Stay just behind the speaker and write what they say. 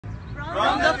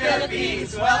From the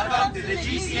Philippines, welcome to the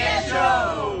GCN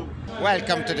Show!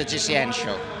 Welcome to the GCN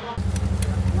Show.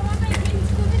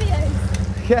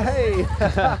 Yay!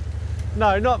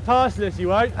 No, not past this, you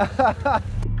won't.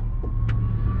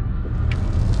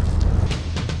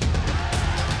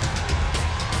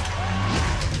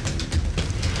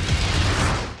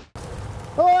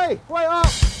 Oi! Wait up!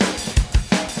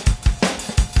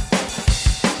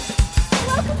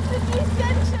 Welcome to the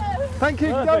GCN Show! Thank you,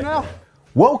 go now.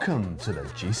 Welcome to the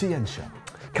GCN Show.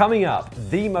 Coming up,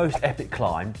 the most epic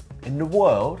climb in the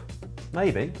world,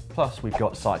 maybe. Plus, we've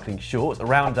got cycling shorts, a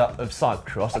roundup of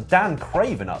cyclocross, a Dan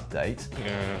Craven update.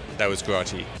 That was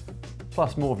grotty.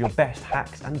 Plus more of your best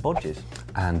hacks and bodges.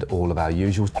 And all of our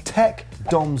usual tech,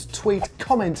 Dom's tweet,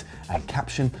 comment and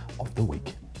caption of the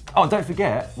week. Oh, and don't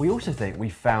forget, we also think we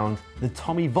found the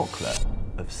Tommy Vockler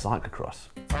of cyclocross.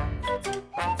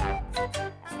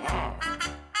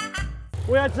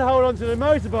 We had to hold on to the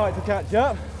motorbike to catch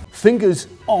up. Fingers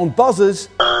on buzzers,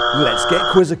 let's get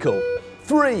quizzical.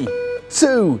 3,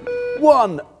 2,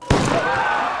 1.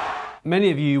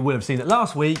 Many of you will have seen that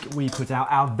last week we put out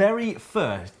our very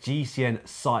first GCN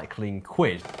cycling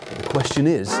quiz. The question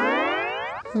is,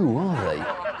 who are they?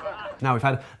 Now, we've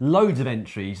had loads of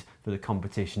entries for the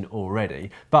competition already,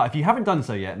 but if you haven't done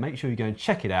so yet, make sure you go and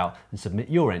check it out and submit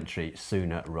your entry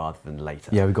sooner rather than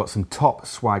later. Yeah, we've got some top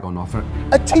swag on offer.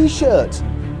 A t-shirt,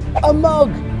 a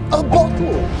mug, a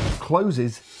bottle.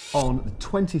 Closes on the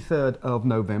 23rd of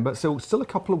November, so still a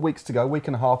couple of weeks to go, week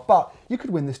and a half, but you could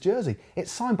win this jersey.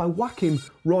 It's signed by Joaquim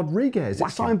Rodriguez,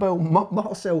 it's signed by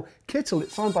Marcel Kittel,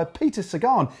 it's signed by Peter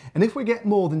Sagan, and if we get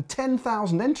more than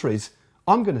 10,000 entries,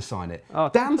 I'm going to sign it. Oh,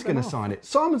 Dan's going to sign it.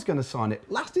 Simon's going to sign it.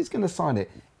 Lasty's going to sign it.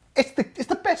 It's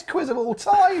the best quiz of all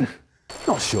time.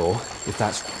 Not sure if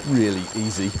that's really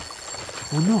easy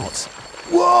or not.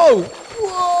 Whoa!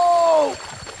 Whoa!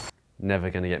 Never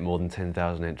going to get more than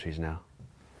 10,000 entries now.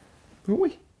 Are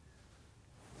we?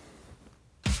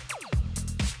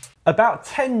 About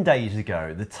 10 days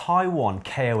ago, the Taiwan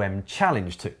KOM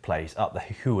challenge took place up the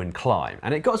Wuling climb,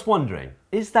 and it got us wondering,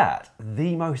 is that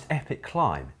the most epic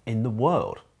climb in the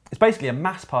world? It's basically a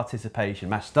mass participation,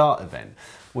 mass start event,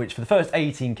 which for the first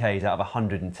 18 Ks out of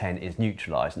 110 is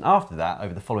neutralised, and after that,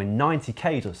 over the following 90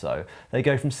 Ks or so, they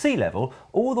go from sea level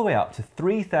all the way up to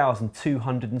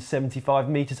 3,275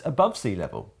 metres above sea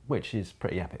level, which is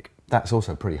pretty epic. That's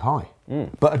also pretty high.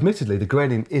 But admittedly, the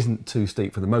gradient isn't too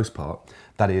steep for the most part.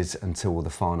 That is until the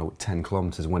final 10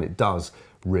 kilometres when it does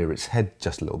rear its head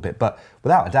just a little bit. But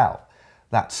without a doubt,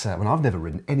 that's when I've never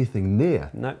ridden anything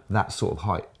near that sort of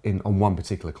height on one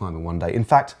particular climb in one day. In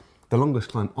fact, the longest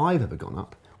climb I've ever gone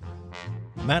up.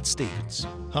 Matt Stevens,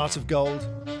 heart of gold,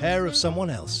 hair of someone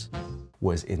else.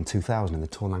 Was in 2000 in the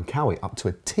Langkawi up to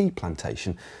a tea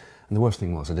plantation. And the worst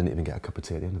thing was I didn't even get a cup of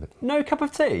tea at the end of it. No cup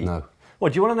of tea? No.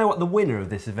 Well, do you want to know what the winner of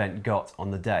this event got on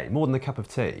the day? More than a cup of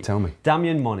tea? Tell me.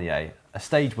 Damien Monnier, a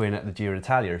stage winner at the Giro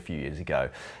d'Italia a few years ago.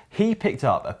 He picked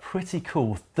up a pretty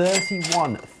cool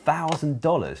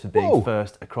 $31,000 for being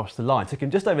first across the line. Took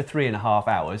him just over 3.5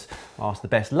 hours, whilst the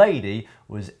best lady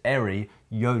was Eri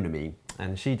Yonomi,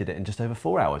 and she did it in just over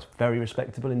 4 hours. Very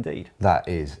respectable indeed. That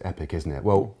is epic, isn't it?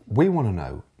 Well, we want to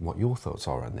know what your thoughts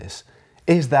are on this.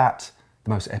 Is that the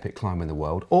most epic climb in the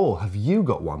world, or have you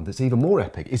got one that's even more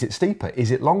epic? Is it steeper? Is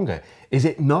it longer? Is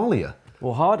it gnarlier?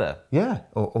 Or harder? Yeah,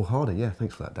 or harder, yeah,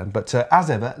 thanks for that, Dan. But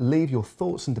as ever, leave your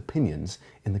thoughts and opinions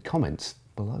in the comments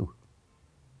below.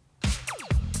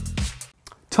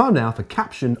 Time now for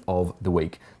caption of the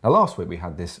week. Now last week we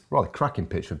had this rather cracking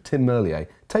picture of Tim Merlier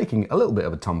taking a little bit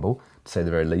of a tumble, to say the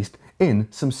very least, in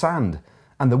some sand.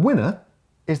 And the winner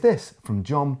is this, from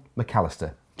John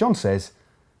McAllister. John says,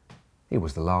 he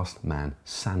was the last man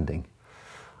standing.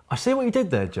 I see what you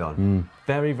did there, John.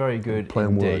 Very, very good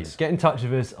indeed. Words. Get in touch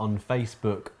with us on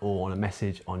Facebook or on a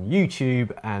message on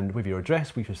YouTube, and with your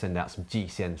address we shall send out some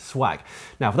GCN swag.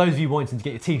 Now, for those of you wanting to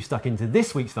get your teeth stuck into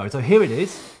this week's photo, here it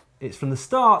is. It's from the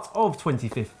start of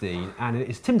 2015, and it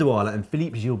is Tim Dewala and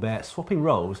Philippe Gilbert swapping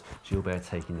roles, Gilbert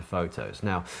taking the photos.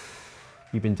 Now,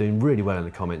 you've been doing really well in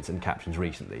the comments and captions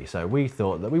recently, so we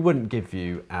thought that we wouldn't give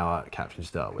you our caption to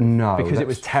start with. No, because it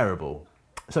was terrible.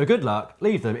 So good luck,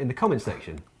 leave them in the comment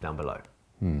section down below.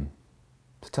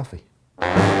 It's a toughie.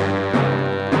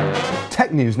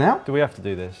 Tech news now. Do we have to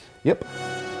do this? Yep.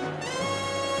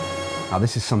 Now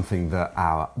this is something that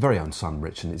our very own son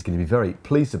Richard is going to be very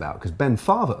pleased about, because Ben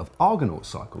Farver of Argonaut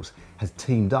Cycles has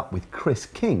teamed up with Chris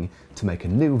King to make a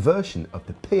new version of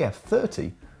the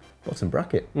PF30 bottom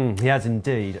bracket. He has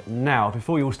indeed. Now,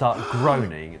 before you all start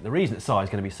groaning, the reason that Sai is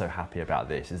going to be so happy about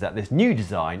this is that this new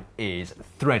design is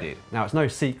threaded. Now, it's no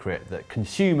secret that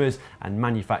consumers and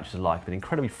manufacturers alike have been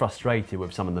incredibly frustrated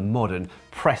with some of the modern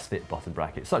press-fit bottom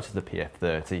brackets, such as the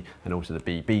PF30 and also the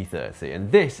BB30,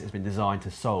 and this has been designed to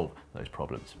solve those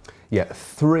problems. Yeah,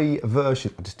 3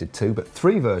 versions, I just did 2, but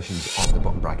 3 versions of the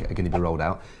bottom bracket are going to be rolled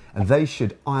out, and they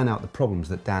should iron out the problems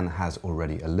that Dan has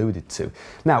already alluded to.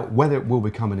 Now, whether it will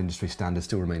become an industry standard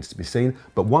still remains to be seen,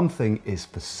 but one thing is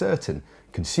for certain,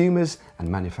 consumers and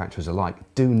manufacturers alike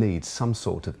do need some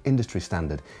sort of industry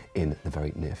standard in the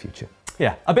very near future.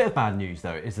 Yeah, a bit of bad news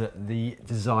though is that the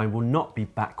design will not be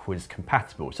backwards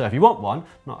compatible. So if you want one,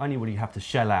 not only will you have to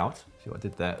shell out, see what I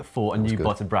did there, for a new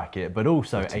bottom bracket, but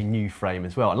also a new frame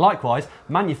as well. And likewise,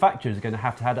 manufacturers are going to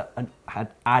have to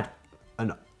add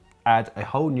a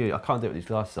whole new, I can't do it with these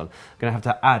glasses on, going to have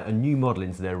to add a new model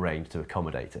into their range to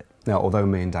accommodate it. Now, although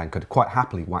me and Dan could quite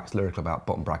happily wax lyrical about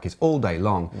bottom brackets all day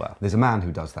long, there's a man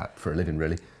who does that for a living,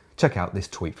 really. Check out this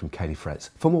tweet from Katie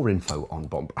Fretz for more info on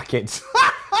bottom brackets.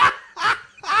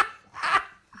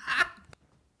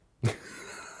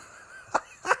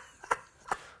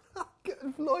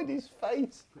 Lloyd's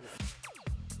face.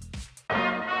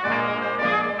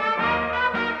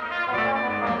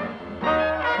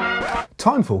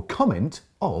 Time for comment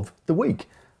of the week.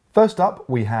 First up,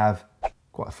 we have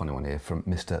quite a funny one here from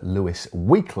Mr. Lewis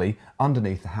Weekly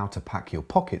underneath the how to pack your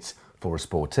pockets for a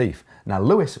sportif. Now,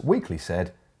 Lewis Weekly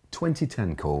said,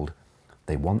 2010 called,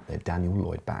 they want their Daniel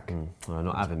Lloyd back. Well,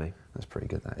 not having me. That's pretty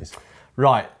good, that is.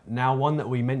 Right, now one that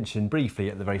we mentioned briefly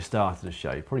at the very start of the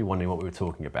show, you're probably wondering what we were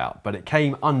talking about, but it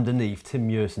came underneath Tim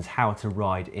Muirson's How to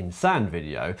Ride in Sand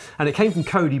video, and it came from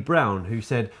Cody Brown, who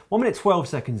said, 1 minute 12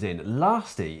 seconds in,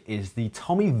 Lasty is the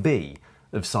Tommy V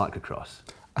of cyclocross.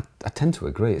 I tend to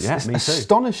agree. It's, it's me too.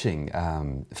 Astonishing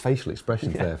facial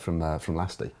expressions there from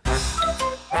Lasty.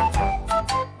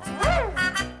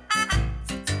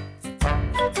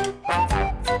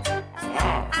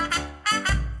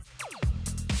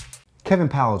 Kevin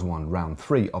Powers won round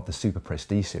 3 of the Super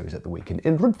Prestige Series at the weekend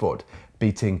in Rudford,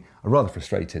 beating a rather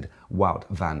frustrated Wout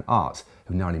van Aert,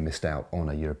 who narrowly missed out on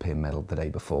a European medal the day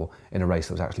before in a race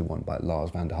that was actually won by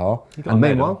Lars van der Haar. And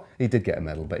meanwhile, he did get a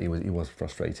medal, but he was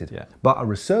frustrated. Yeah. But a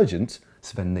resurgent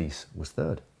Sven Nys was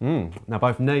third. Now,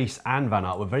 both Nys and Van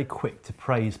Aert were very quick to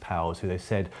praise Powers, who they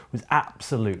said was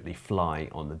absolutely flying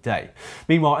on the day.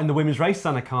 Meanwhile, in the women's race,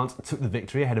 Sanne Cant took the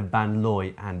victory ahead of Van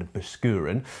Looy and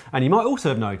Buskuren. And you might also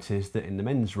have noticed that in the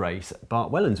men's race,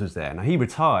 Bart Wellens was there. Now, he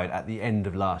retired at the end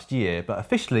of last year, but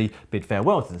officially bid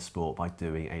farewell to the sport by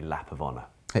doing a lap of honour.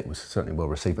 It was certainly well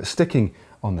received, but sticking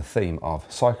on the theme of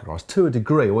cyclocross to a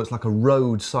degree, or it's like a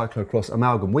road cyclocross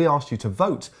amalgam, we asked you to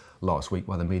vote last week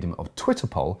by the medium of Twitter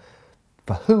poll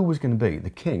for who was going to be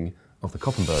the king of the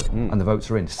Koppenberg, and the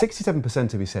votes are in.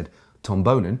 67% of you said Tom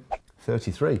Bonin,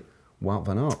 33 Wout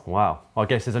van Aert. Wow, I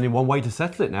guess there's only one way to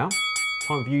settle it now.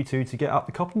 Time for you two to get up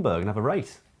the Koppenberg and have a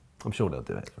race. I'm sure they'll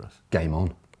do it for us. Game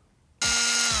on.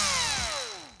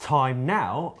 Time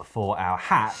now for our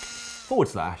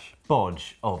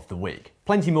hack/bodge of the week.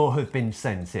 Plenty more have been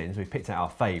sent in, so we've picked out our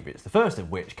favourites, the first of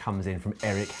which comes in from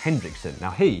Eric Hendrickson. Now,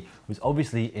 he was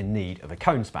obviously in need of a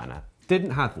cone spanner,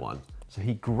 didn't have one, so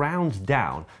he ground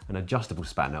down an adjustable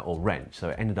spanner or wrench, so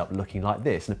it ended up looking like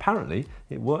this, and apparently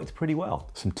it worked pretty well.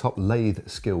 Some top lathe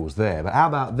skills there, but how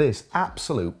about this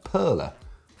absolute perler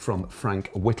from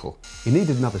Frank Whittle? He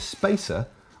needed another spacer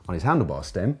on his handlebar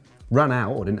stem, ran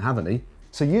out or didn't have any,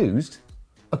 so used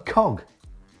a cog.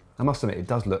 I must admit, it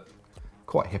does look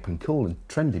quite hip and cool and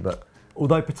trendy, but...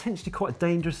 Although potentially quite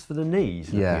dangerous for the knees,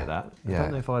 looking at that. I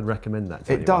don't know if I'd recommend that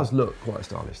to anyone. It does look quite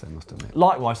stylish, though, must admit.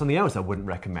 Likewise, something else I wouldn't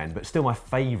recommend, but still my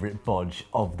favourite bodge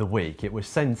of the week. It was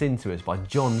sent in to us by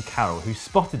John Carroll, who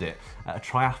spotted it at a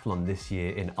triathlon this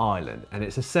year in Ireland. And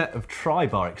it's a set of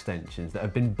tri-bar extensions that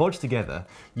have been bodged together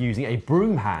using a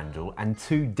broom handle and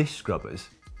 2 dish scrubbers.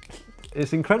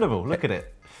 It's incredible, look at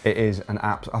it. It is an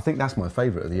app. I think that's my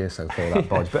favourite of the year so far, that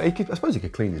bodge. But I suppose he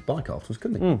could clean his bike afterwards,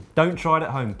 couldn't he? Don't try it at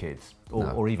home, kids,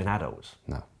 or even adults.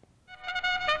 No.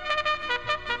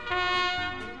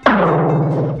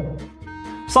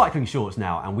 Cycling shorts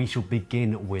now, and we shall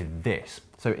begin with this.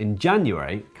 So in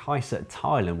January, Kaisa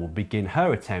Thailand will begin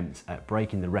her attempt at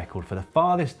breaking the record for the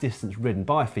farthest distance ridden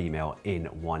by a female in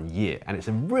 1 year. And it's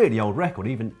a really old record,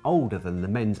 even older than the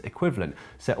men's equivalent.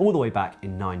 Set all the way back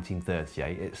in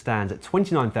 1938, it stands at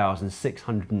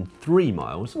 29,603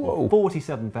 miles, or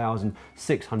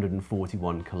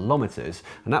 47,641 kilometres.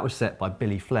 And that was set by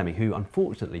Billy Fleming, who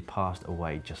unfortunately passed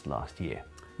away just last year.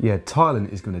 Yeah,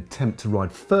 Thailand is going to attempt to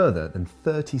ride further than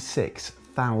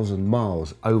 36,000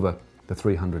 miles over the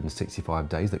 365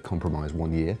 days that comprise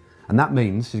 1 year. And that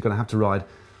means she's going to have to ride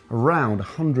around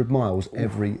 100 miles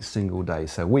every single day.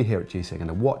 So we here at GCN are going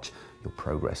to watch your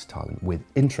progress, Thailand, with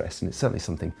interest. And it's certainly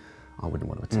something I wouldn't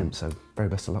want to attempt, so very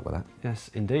best of luck with that.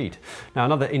 Yes, indeed. Now,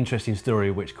 another interesting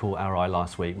story which caught our eye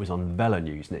last week was on Velo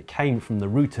News, and it came from the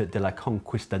Ruta de la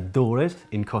Conquistadores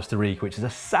in Costa Rica, which is a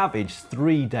savage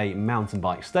 3-day mountain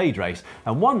bike stage race,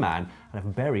 and one man had a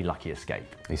very lucky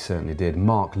escape. He certainly did.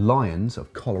 Mark Lyons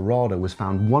of Colorado was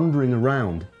found wandering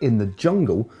around in the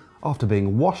jungle after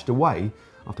being washed away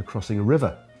after crossing a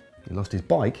river. He lost his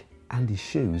bike and his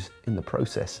shoes in the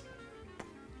process.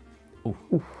 Ooh.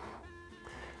 Ooh.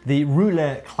 The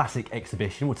Roulette Classic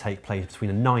exhibition will take place between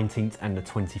the 19th and the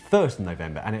 21st of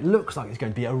November, and it looks like it's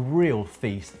going to be a real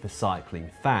feast for cycling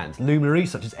fans.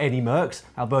 Luminaries such as Eddie Merckx,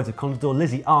 Alberto Contador,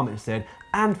 Lizzie Armitstead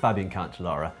and Fabian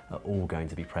Cancellara are all going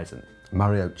to be present.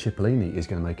 Mario Cipollini is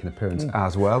going to make an appearance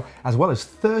as well as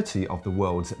 30 of the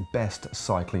world's best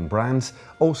cycling brands.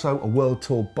 Also a World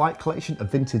Tour bike collection, a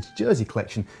vintage jersey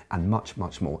collection, and much,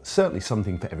 much more. Certainly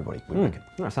something for everybody, we reckon.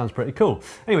 That sounds pretty cool.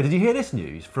 Anyway, did you hear this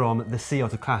news from the Sea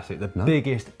Otter Classic, the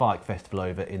biggest bike festival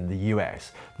over in the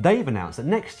US? They've announced that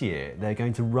next year they're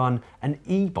going to run an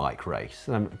e-bike race.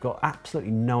 And I've got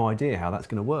absolutely no idea how that's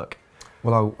going to work.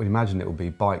 Well, I would imagine it will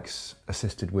be bikes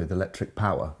assisted with electric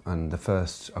power, and the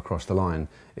first across the line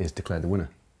is declared the winner.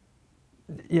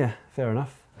 Yeah, fair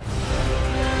enough.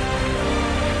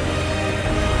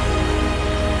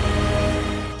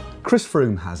 Chris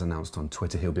Froome has announced on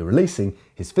Twitter he'll be releasing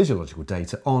his physiological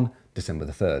data on December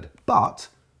the 3rd, but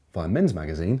via men's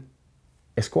magazine,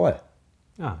 Esquire.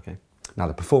 Oh, okay. Now,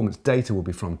 the performance data will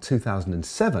be from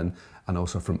 2007 and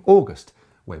also from August,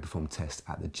 where he performed tests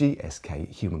at the GSK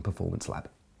Human Performance Lab.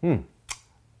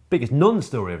 Biggest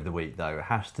non-story of the week, though,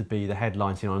 has to be the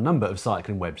headline seen on a number of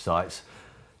cycling websites.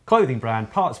 Clothing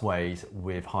brand parts ways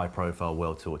with high-profile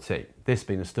World Tour team. This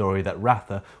being a story that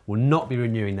Ratha will not be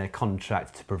renewing their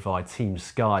contract to provide Team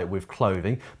Sky with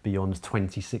clothing beyond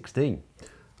 2016.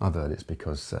 I've heard it's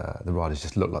because the riders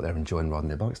just look like they're enjoying riding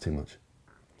their bikes too much.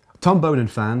 Tom Bowden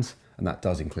fans, and that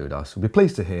does include us, will be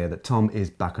pleased to hear that Tom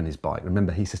is back on his bike.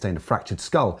 Remember, he sustained a fractured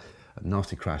skull, a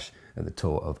nasty crash at the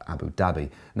Tour of Abu Dhabi.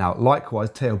 Now,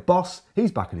 likewise, Theo Boss,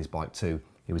 he's back on his bike too.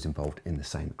 He was involved in the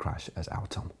same crash as our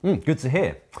Tom. Good to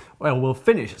hear. Well, we'll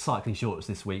finish Cycling Shorts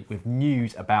this week with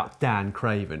news about Dan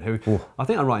Craven, who I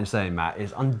think I'm right in saying, Matt,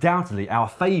 is undoubtedly our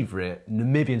favourite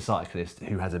Namibian cyclist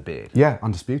who has a beard. Yeah,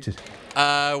 undisputed.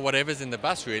 Whatever's in the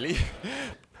bus, really.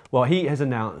 Well, he has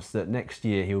announced that next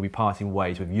year he will be parting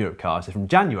ways with Europcar. So from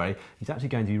January, he's actually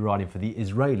going to be riding for the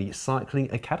Israeli Cycling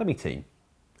Academy team.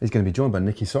 He's going to be joined by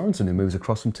Nicky Sorensen, who moves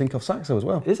across from Tinkoff Saxo as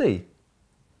well. Is he?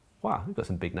 Wow, we've got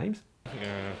some big names.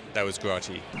 That was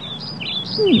grotty.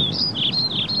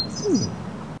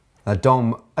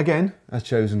 Dom, again, has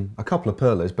chosen a couple of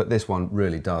pearlers, but this one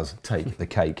really does take the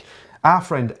cake. Our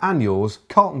friend and yours,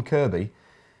 Carlton Kirby,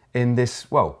 in this,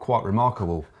 well, quite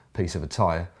remarkable piece of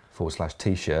attire, /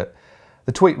 t-shirt.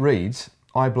 The tweet reads,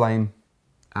 I blame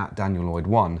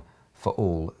 @DanielLloyd1 for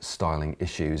all styling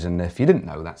issues. And if you didn't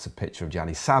know, that's a picture of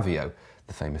Gianni Savio,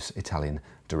 the famous Italian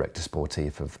director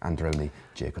sportif of Androni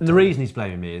Giocottoli. And the reason he's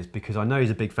blaming me is because I know he's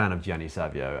a big fan of Gianni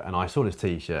Savio, and I saw this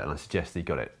t-shirt and I suggested he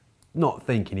got it, not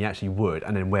thinking he actually would,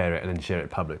 and then wear it and then share it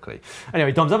publicly.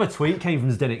 Anyway, Dom's other tweet came from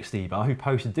Zdenek Stibar, who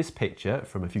posted this picture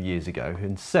from a few years ago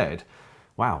and said,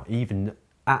 wow, even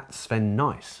 @Sven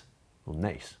Nice, or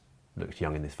Nace, looks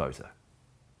young in this photo.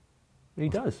 He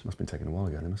does. Must have been taken a while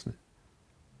ago then, mustn't it?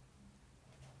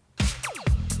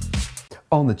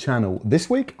 On the channel this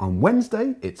week, on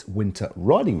Wednesday, it's winter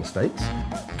riding mistakes.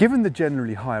 Given the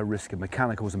generally higher risk of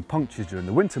mechanicals and punctures during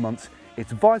the winter months,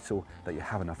 it's vital that you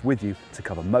have enough with you to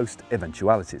cover most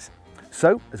eventualities.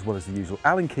 So, as well as the usual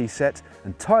Allen key set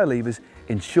and tyre levers,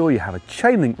 ensure you have a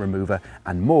chain link remover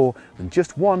and more than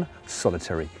just one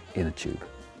solitary inner tube.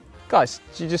 Guys,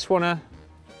 do you just want to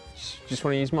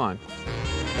use mine?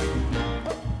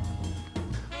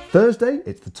 Thursday,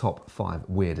 it's the top 5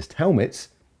 weirdest helmets.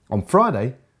 On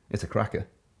Friday, it's a cracker.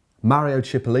 Mario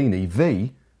Cipollini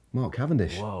v Mark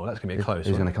Cavendish. Whoa, that's going to be a close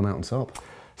Who's one. going to come out on top?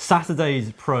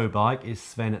 Saturday's pro bike is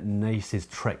Sven Nace's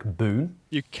Trek Boon.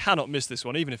 You cannot miss this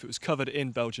one. Even if it was covered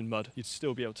in Belgian mud, you'd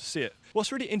still be able to see it.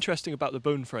 What's really interesting about the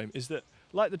Boon frame is that,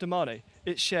 like the Dominic,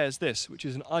 it shares this, which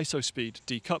is an ISO-speed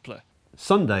decoupler.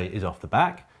 Sunday is off the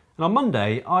back, and on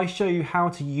Monday I show you how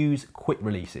to use quick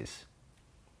releases.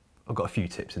 I've got a few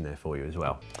tips in there for you as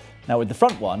well. Now with the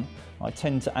front one, I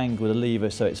tend to angle the lever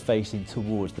so it's facing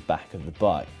towards the back of the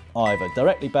bike, either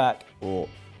directly back or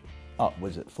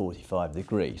upwards at 45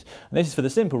 degrees. And this is for the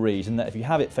simple reason that if you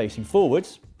have it facing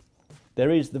forwards, There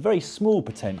is the very small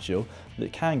potential that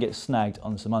it can get snagged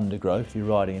on some undergrowth if you're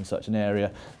riding in such an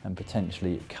area and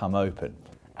potentially come open.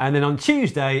 And then on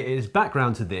Tuesday it is back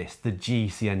round to this, the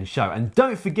GCN Show. And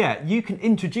don't forget, you can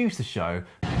introduce the show.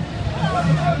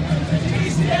 Welcome to the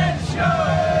GCN Show!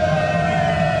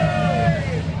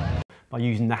 By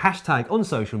using the hashtag on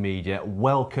social media,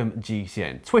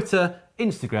 WelcomeGCN. Twitter,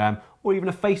 Instagram, or even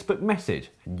a Facebook message,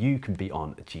 and you can be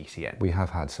on GCN. We have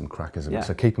had some crackers, Yeah.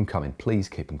 so keep them coming. Please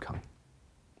keep them coming.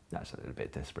 That's a little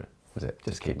bit desperate. Was it?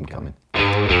 Just keep them coming.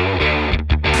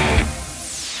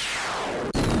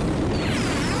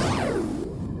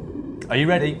 Are you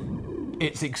ready?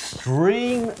 It's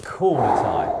extreme corner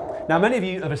time. Now, many of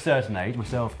you of a certain age,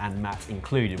 myself and Matt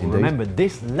included, will remember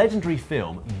this legendary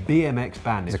film, BMX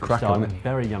Bandits, which starred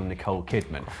very young Nicole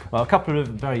Kidman. Well, a couple of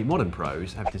very modern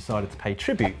pros have decided to pay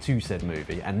tribute to said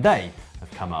movie, and they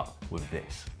have come up with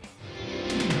this.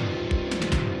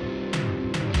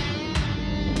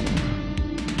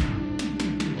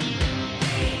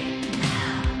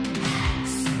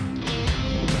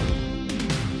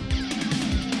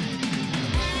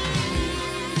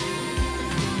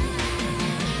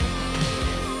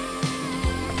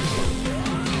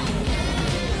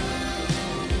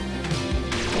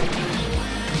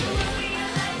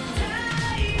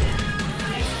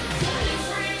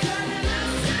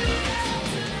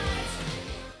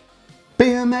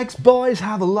 BMX boys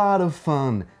have a lot of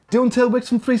fun. Doing tailwhicks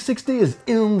from 360 is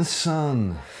in the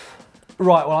sun.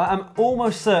 Right, well, I'm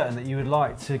almost certain that you would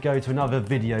like to go to another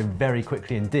video very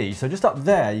quickly indeed. So just up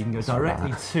there, you can go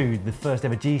directly to the first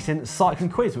ever GCN cycling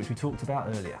quiz, which we talked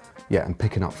about earlier. Yeah, and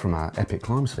picking up from our epic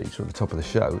climbs feature at the top of the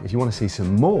show, if you want to see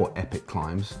some more epic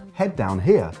climbs, head down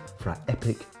here for our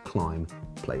epic climb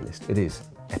playlist. It is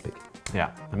epic.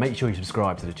 Yeah, and make sure you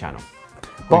subscribe to the channel.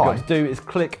 What you've got to do is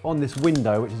click on this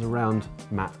window, which is around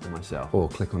Matt and myself. Or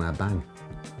click on our bang.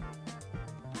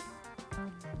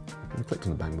 I clicked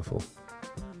on the bang before.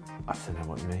 I don't know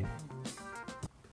what you mean.